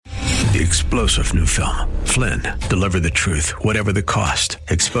The explosive new film, Flynn, deliver the truth, whatever the cost,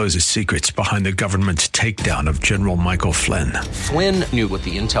 exposes secrets behind the government's takedown of General Michael Flynn. Flynn knew what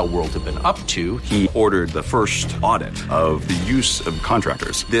the intel world had been up to. He ordered the first audit of the use of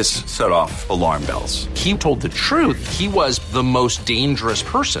contractors. This set off alarm bells. He told the truth. He was the most dangerous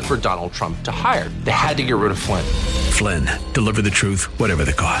person for Donald Trump to hire. They had to get rid of Flynn. Flynn, deliver the truth, whatever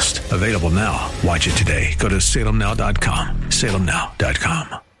the cost. Available now. Watch it today. Go to salemnow.com.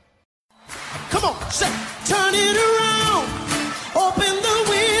 salemnow.com. Come on, say, turn it around. Open the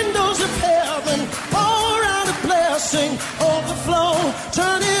windows of heaven. Pour out a blessing, overflow.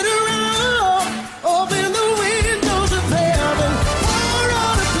 Turn it around. Open the windows of heaven. Pour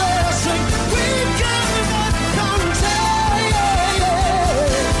out a blessing. We've got that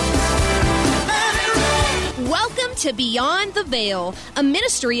contagion. Welcome to Beyond the Veil, a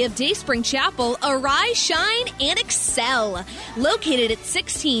ministry of Dayspring Chapel. Arise, shine, and excel. Located at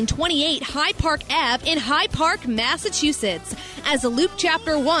 1628 Hyde Park Ave in Hyde Park, Massachusetts. As Luke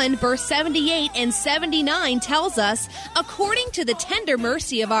chapter 1, verse 78 and 79 tells us, according to the tender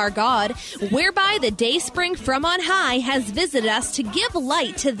mercy of our God, whereby the dayspring from on high has visited us to give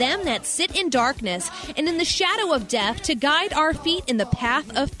light to them that sit in darkness and in the shadow of death, to guide our feet in the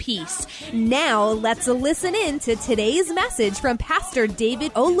path of peace. Now, let's listen in to today's message from Pastor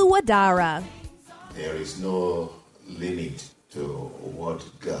David Oluwadara. There is no limit to what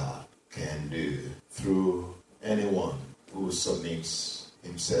God can do through anyone who submits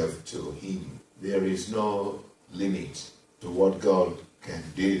himself to Him. There is no limit to what God can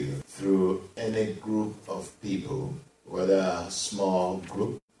do through any group of people, whether a small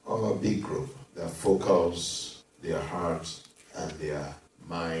group or a big group, that focus their heart and their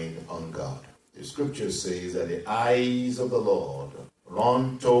mind on God. The scripture says that the eyes of the Lord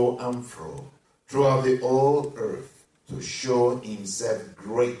run to and fro throughout the whole earth, to show Himself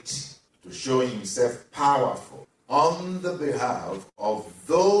great, to show Himself powerful on the behalf of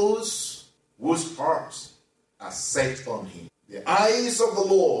those whose hearts are set on Him. The eyes of the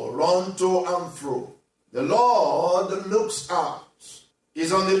Lord run to and fro. The Lord looks out,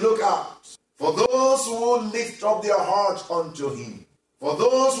 is on the lookout for those who lift up their hearts unto Him, for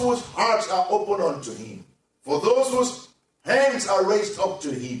those whose hearts are open unto Him, for those whose hands are raised up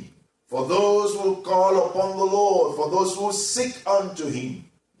to Him, for those who call upon the Lord, for those who seek unto Him.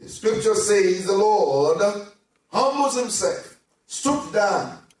 The scripture says the Lord humbles Himself, stoops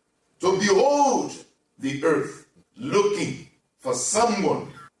down to behold the earth, looking for someone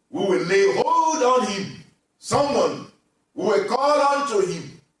who will lay hold on Him, someone who will call unto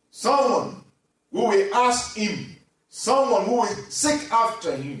Him, someone who will ask Him, someone who will seek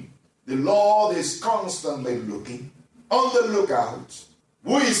after Him. The Lord is constantly looking, on the lookout.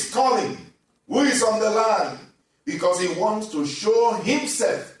 Who is calling? Who is on the line? Because He wants to show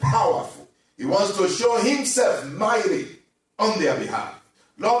Himself powerful. He wants to show Himself mighty on their behalf.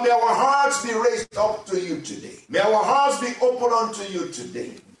 Lord, may our hearts be raised up to You today. May our hearts be open unto You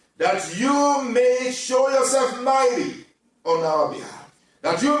today, that You may show Yourself mighty on our behalf,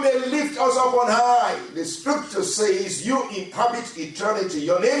 that You may lift us up on high. The scripture says You inhabit eternity.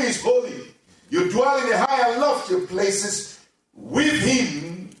 Your name is holy. You dwell in the high and lofty places with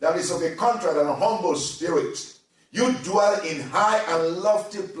Him that is of a contrite and a humble spirit. You dwell in high and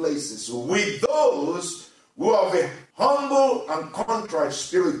lofty places with those who have a humble and contrite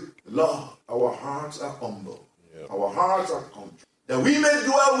spirit. Lord, our hearts are humble. Yep. Our hearts are contrite. That we may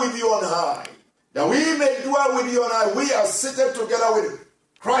dwell with You on high. That we may dwell with You on high. We are seated together with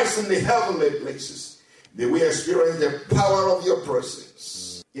Christ in the heavenly places. May we experience the power of Your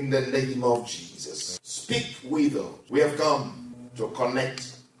presence in the name of Jesus. Speak with us. We have come to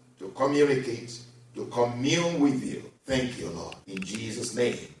connect, to communicate, to commune with You. Thank You, Lord. In Jesus'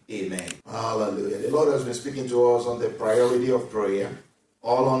 name, amen. Hallelujah. The Lord has been speaking to us on the priority of prayer,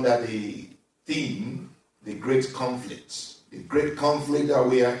 all under the theme, the great conflict. The great conflict that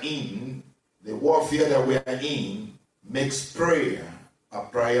we are in, the warfare that we are in, makes prayer a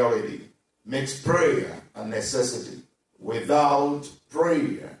priority, makes prayer a necessity. Without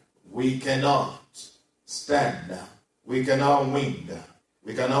prayer, we cannot stand. We cannot win.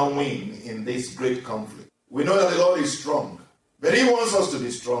 We cannot win in this great conflict. We know that the Lord is strong, but He wants us to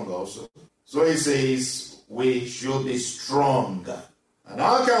be strong also. So He says we should be strong. And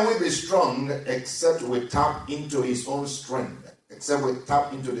how can we be strong except we tap into His own strength, except we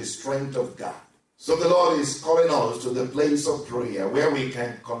tap into the strength of God? So the Lord is calling us to the place of prayer where we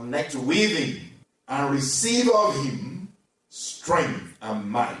can connect with Him and receive of Him strength and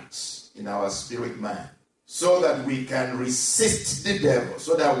might in our spirit man, so that we can resist the devil,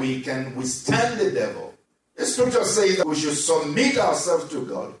 so that we can withstand the devil. The scripture says that we should submit ourselves to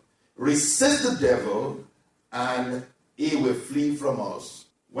God, resist the devil, and he will flee from us.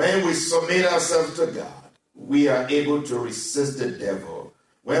 When we submit ourselves to God, we are able to resist the devil.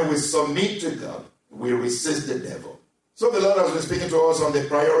 When we submit to God, we resist the devil. So the Lord has been speaking to us on the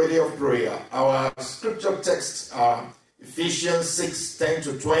priority of prayer. Our scripture texts are Ephesians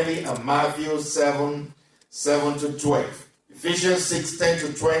 6:10-20 and Matthew 7:7-12. Ephesians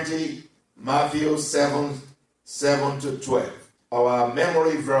 6:10-20, Matthew 7:7-12. Our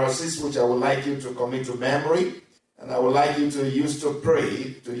memory verses, which I would like you to commit to memory, and I would like you to use to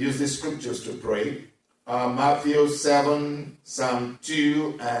pray, to use these scriptures to pray. Matthew 7, Psalm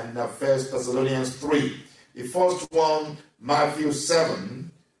 2, and 1 Thessalonians 3. The first one, Matthew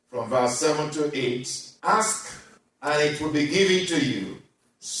 7, from verse 7-8. Ask, and it will be given to you.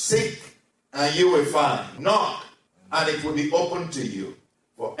 Seek, and you will find. Knock, and it will be opened to you.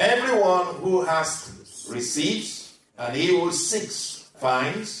 For everyone who asks receives, and he who seeks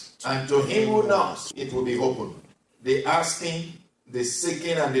finds, and to him who knocks it will be opened. The asking, the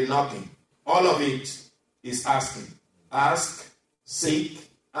seeking, and the knocking, all of it is asking. Ask, seek,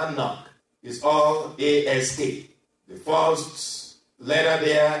 and knock. It's all A-S-K. The first letter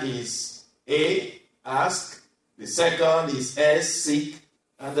there is A, ask. The second is S, seek.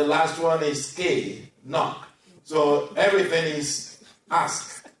 And the last one is K, knock. So everything is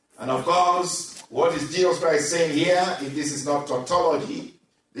ask. And of course, what is Jesus Christ saying here? If this is not tautology,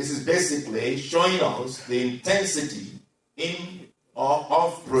 this is basically showing us the intensity in or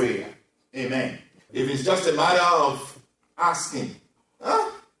of prayer. Amen. If it's just a matter of asking,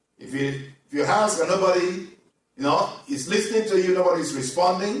 if you ask and nobody, is listening to you, nobody is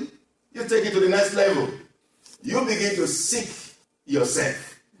responding, you take it to the next level. You begin to seek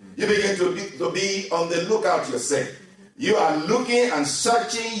yourself. You begin to be on the lookout yourself. You are looking and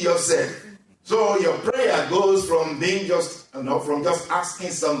searching yourself. So your prayer goes from being from just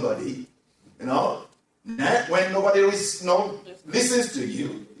asking somebody, when nobody listens to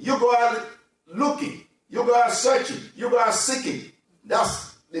you, you go out looking, you go out searching, you go out seeking.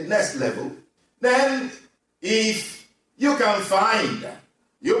 That's the next level. Then, if you can find,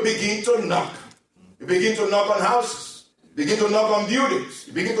 you begin to knock. You begin to knock on houses. You begin to knock on buildings.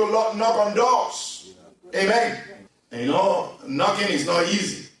 You begin to knock on doors. Amen. And knocking is not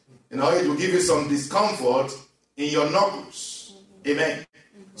easy. It will give you some discomfort in your knuckles. Amen.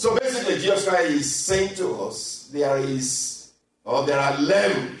 So basically, Jesus Christ is saying to us, there are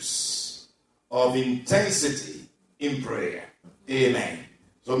levels of intensity in prayer. Amen.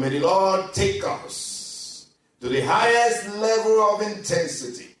 So may the Lord take us to the highest level of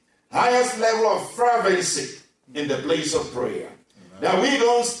intensity, highest level of fervency in the place of prayer. That we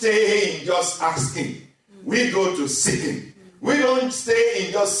don't stay in just asking. We go to seeking. We don't stay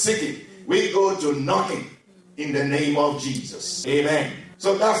in just seeking. We go to knocking in the name of Jesus. Amen.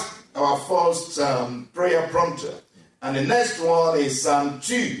 So that's our first prayer prompter. And the next one is Psalm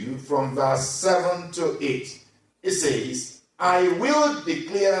 2 from verse 7-8. It says, I will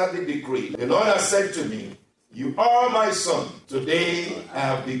declare the decree. The Lord has said to me, you are my son. Today I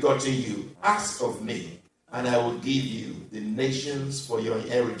have begotten you. Ask of me, and I will give you the nations for your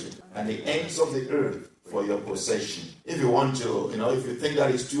inheritance and the ends of the earth for your possession. If you want to, if you think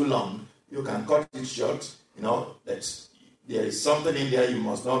that is too long, you can cut it short. That there is something in there you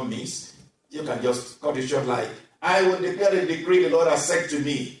must not miss. You can just cut it short like, I will declare the decree the Lord has said to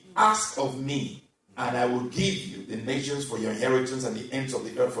me. Ask of me, and I will give you the nations for your inheritance and the ends of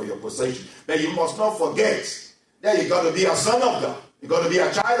the earth for your possession. But you must not forget that you got to be a son of God. You got to be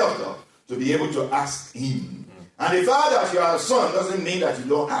a child of God to be able to ask him. And the fact that you are a son doesn't mean that you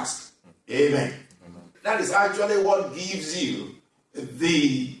don't ask. Amen. That is actually what gives you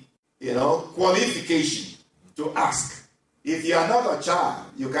the, qualification to ask. If you are not a child,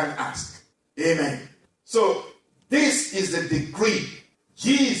 you can't ask. Amen. So, this is the decree.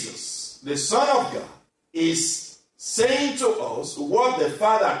 Jesus, the Son of God, is saying to us what the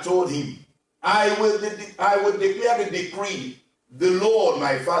Father told him. I will declare the decree. The Lord,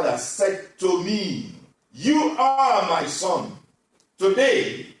 my Father, said to me, you are my son.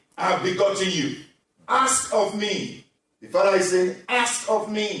 Today, I have begotten you. Ask of me. The Father is saying, ask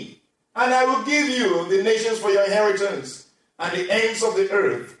of me, and I will give you the nations for your inheritance and the ends of the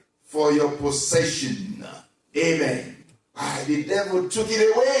earth for your possession. Amen. The devil took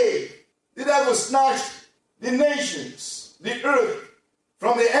it away. The devil snatched the nations, the earth,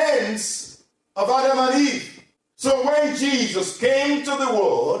 from the ends of Adam and Eve. So when Jesus came to the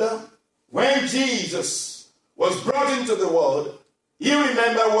world, when Jesus was brought into the world, he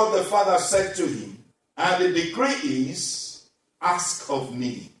remembered what the Father said to him. And the decree is, ask of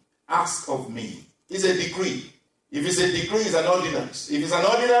me. Ask of me. It's a decree. If it's a decree, it's an ordinance. If it's an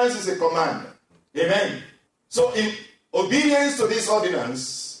ordinance, it's a command. Amen. So in obedience to this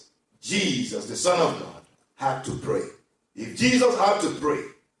ordinance, Jesus, the Son of God, had to pray. If Jesus had to pray,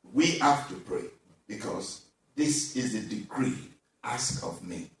 we have to pray, because this is the decree. Ask of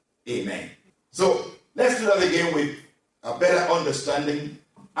me. Amen. So let's do that again with a better understanding.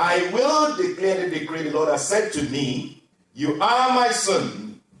 I will declare the decree. The Lord has said to me, you are my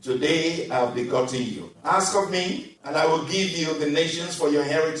son. Today I have begotten you. Ask of me, and I will give you the nations for your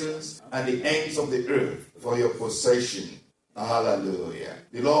inheritance and the ends of the earth for your possession. Hallelujah.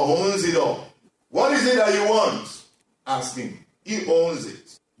 The Lord owns it all. What is it that you want? Ask him. He owns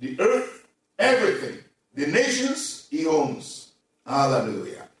it. The earth, everything. The nations, he owns.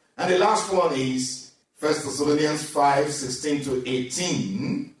 Hallelujah. And the last one is 1 Thessalonians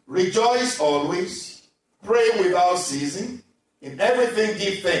 5:16-18. Rejoice always. Pray without ceasing. In everything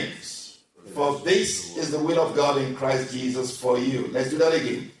give thanks. For this is the will of God in Christ Jesus for you. Let's do that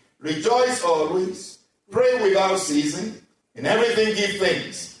again. Rejoice always. Pray without ceasing. In everything give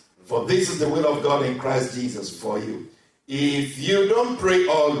thanks. For this is the will of God in Christ Jesus for you. If you don't pray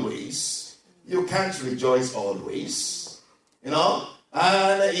always, you can't rejoice always. And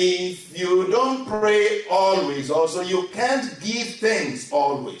if you don't pray always, also you can't give thanks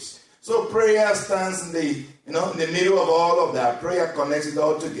always. So prayer stands in the middle of all of that. Prayer connects it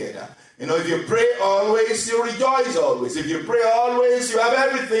all together. If you pray always, you rejoice always. If you pray always, you have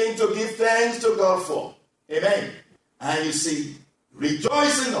everything to give thanks to God for. Amen. And you see,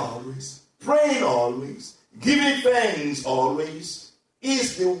 rejoicing always, praying always, giving thanks always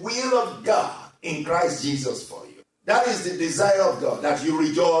is the will of God in Christ Jesus for you. That is the desire of God, that you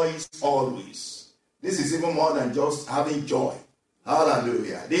rejoice always. This is even more than just having joy.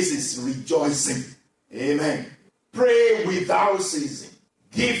 Hallelujah. This is rejoicing. Amen. Pray without ceasing.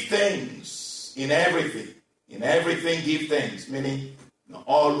 Give thanks in everything. In everything give thanks. Meaning,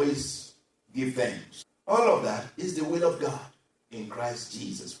 always give thanks. All of that is the will of God in Christ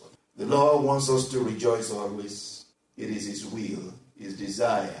Jesus. The Lord wants us to rejoice always. It is his will, his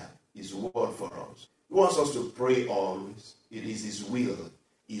desire, his word for us. He wants us to pray always. It is his will,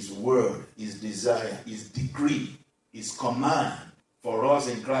 his word, his desire, his decree, his command for us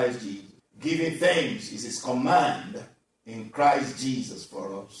in Christ Jesus. Giving thanks is his command in Christ Jesus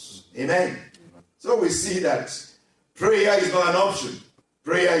for us. Amen. So we see that prayer is not an option.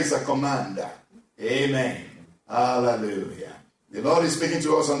 Prayer is a command. Amen. Hallelujah. The Lord is speaking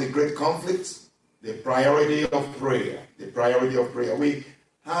to us on the great conflict, the priority of prayer. The priority of prayer. We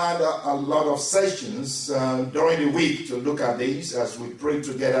had a lot of sessions during the week to look at these as we prayed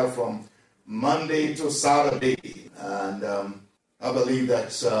together from Monday to Saturday. And I believe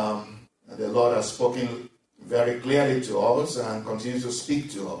that the Lord has spoken very clearly to us and continues to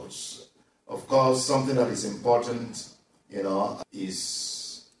speak to us. Of course, something that is important,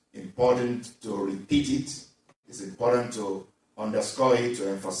 is important to repeat it. It's important to underscore it, to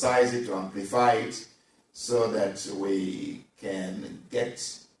emphasize it, to amplify it, so that we can get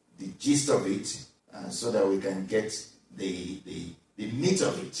the gist of it, and so that we can get the meat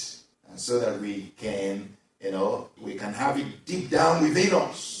of it, and so that we can, we can have it deep down within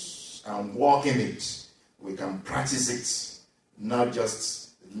us and walk in it. We can practice it, not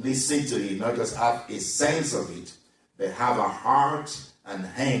just listen to it, not just have a sense of it, but have a heart and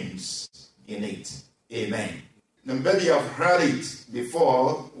hands in it. Amen. Now, maybe you've heard it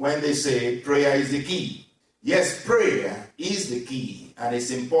before when they say prayer is the key. Yes, prayer is the key, and it's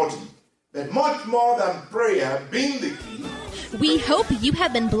important. But much more than prayer being the key, we hope you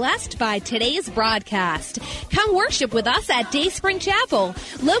have been blessed by today's broadcast. Come worship with us at Dayspring Chapel,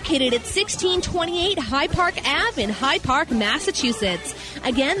 located at 1628 Hyde Park Ave in Hyde Park, Massachusetts.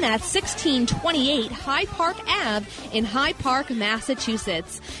 Again, that's 1628 Hyde Park Ave in Hyde Park,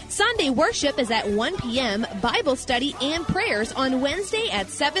 Massachusetts. Sunday worship is at 1 p.m., Bible study and prayers on Wednesday at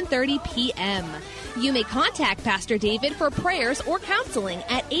 7:30 p.m. You may contact Pastor David for prayers or counseling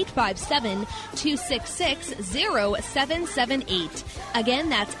at 857-266-0778. Again,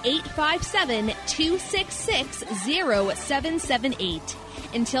 that's 857-266-0778.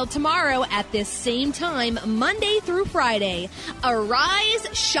 Until tomorrow at this same time, Monday through Friday, arise,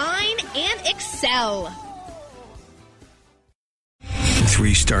 shine, and excel.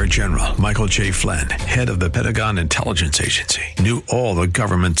 3-star General Michael J. Flynn, head of the Pentagon Intelligence Agency, knew all the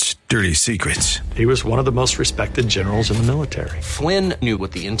government's dirty secrets. He was one of the most respected generals in the military. Flynn knew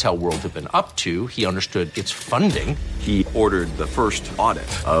what the intel world had been up to. He understood its funding. He ordered the first audit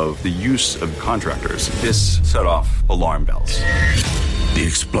of the use of contractors. This set off alarm bells. The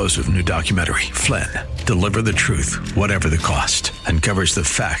explosive new documentary, Flynn, Deliver the truth, whatever the cost. Uncovers the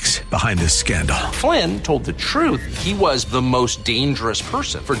facts behind this scandal. Flynn told the truth. He was the most dangerous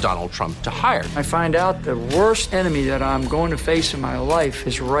person for Donald Trump to hire. I find out the worst enemy that I'm going to face in my life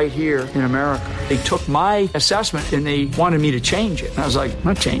is right here in America. They took my assessment and they wanted me to change it. And I was like, I'm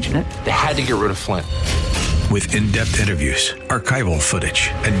not changing it. They had to get rid of Flynn. With in-depth interviews, archival footage,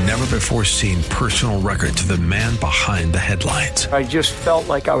 and never-before-seen personal records of the man behind the headlines. I just felt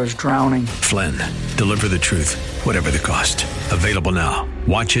like I was drowning. Flynn, deliver the truth, whatever the cost. Available now.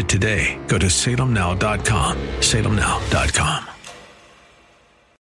 Watch it today. Go to salemnow.com. salemnow.com.